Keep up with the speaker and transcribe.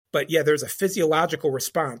But yeah, there's a physiological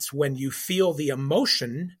response when you feel the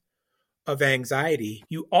emotion of anxiety.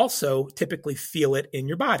 You also typically feel it in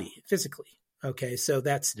your body physically. Okay, so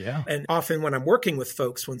that's, and often when I'm working with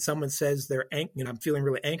folks, when someone says I'm feeling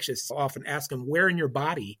really anxious, I'll often ask them, where in your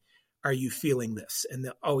body are you feeling this? And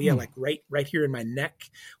like right here in my neck,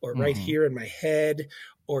 or right here in my head,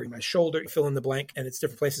 or in my shoulder, fill in the blank, and it's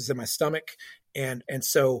different places in my stomach. And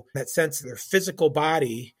so in that sense, their physical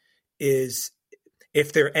body is,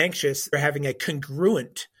 if they're anxious, they're having a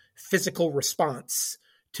congruent physical response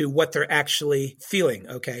to what they're actually feeling.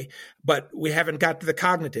 Okay, but we haven't got to the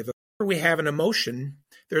cognitive. We have an emotion,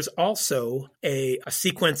 there's also a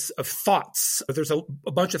sequence of thoughts. There's a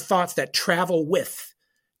bunch of thoughts that travel with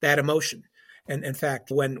that emotion. And in fact,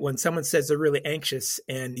 when someone says they're really anxious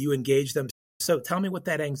and you engage them, so tell me what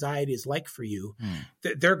that anxiety is like for you.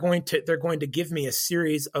 They're going to give me a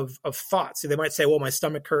series of thoughts. So they might say, well, my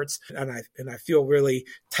stomach hurts and I feel really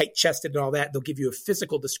tight chested and all that. They'll give you a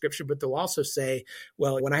physical description, but they'll also say,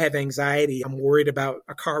 well, when I have anxiety, I'm worried about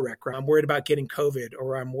a car wreck, or I'm worried about getting COVID,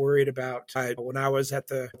 or I'm worried about when I was at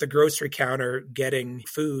the grocery counter getting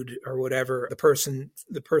food or whatever, the person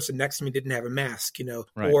next to me didn't have a mask,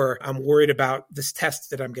 right. Or I'm worried about this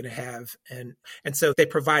test that I'm going to have. And so they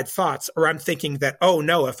provide thoughts, or I'm thinking that, oh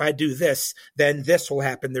no, if I do this, then this will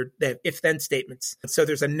happen. They have if-then statements. And so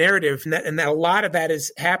there's a narrative, and that a lot of that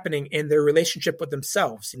is happening in their relationship with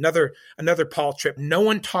themselves. Another Paul trip. No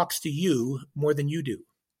one talks to you more than you do.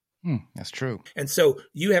 That's true. And so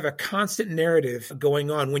you have a constant narrative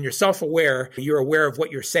going on. When you're self-aware, you're aware of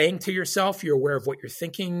what you're saying to yourself. You're aware of what you're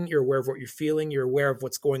thinking. You're aware of what you're feeling. You're aware of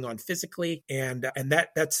what's going on physically. And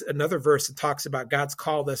that's another verse that talks about God's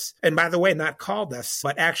called us. And by the way, not called us,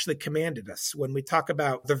 but actually commanded us. When we talk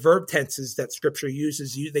about the verb tenses that Scripture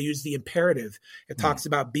uses, they use the imperative. It talks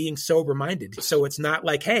about being sober-minded. So it's not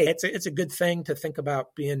like, hey, it's a good thing to think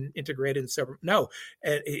about being integrated and sober. No,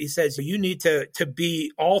 he says you need to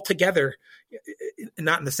be all together,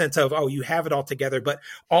 not in the sense of, oh, you have it all together, but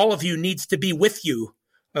all of you needs to be with you,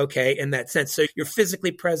 okay, in that sense. So you're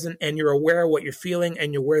physically present and you're aware of what you're feeling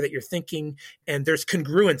and you're aware that you're thinking, and there's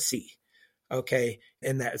congruency, okay,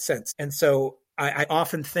 in that sense. And so I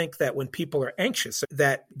often think that when people are anxious,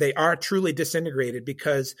 that they are truly disintegrated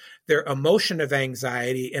because their emotion of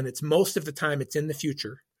anxiety, and it's most of the time it's in the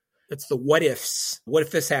future. It's the what ifs. What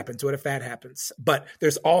if this happens? What if that happens? But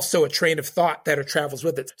there's also a train of thought that travels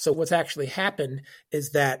with it. So what's actually happened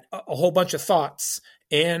is that a whole bunch of thoughts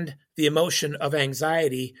and the emotion of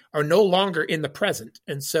anxiety are no longer in the present.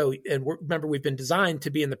 And remember, we've been designed to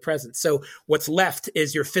be in the present. So what's left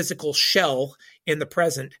is your physical shell in the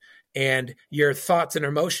present, and your thoughts and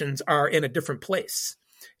emotions are in a different place.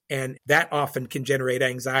 And that often can generate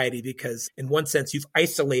anxiety because in one sense, you've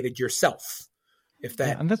isolated yourself.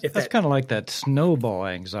 That's kind of like that snowball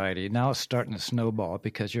anxiety. Now it's starting to snowball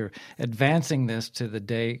because you're advancing this to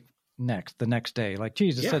the next day. Like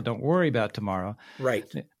Jesus said, don't worry about tomorrow. Right.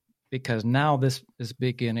 Because now this is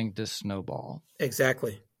beginning to snowball.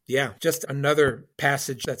 Exactly. Yeah, just another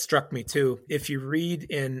passage that struck me too. If you read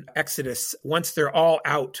in Exodus, once they're all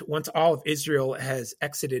out, once all of Israel has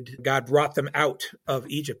exited, God brought them out of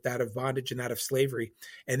Egypt, out of bondage and out of slavery,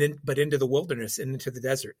 but into the wilderness and into the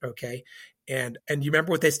desert, okay? And you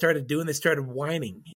remember what they started doing? They started whining.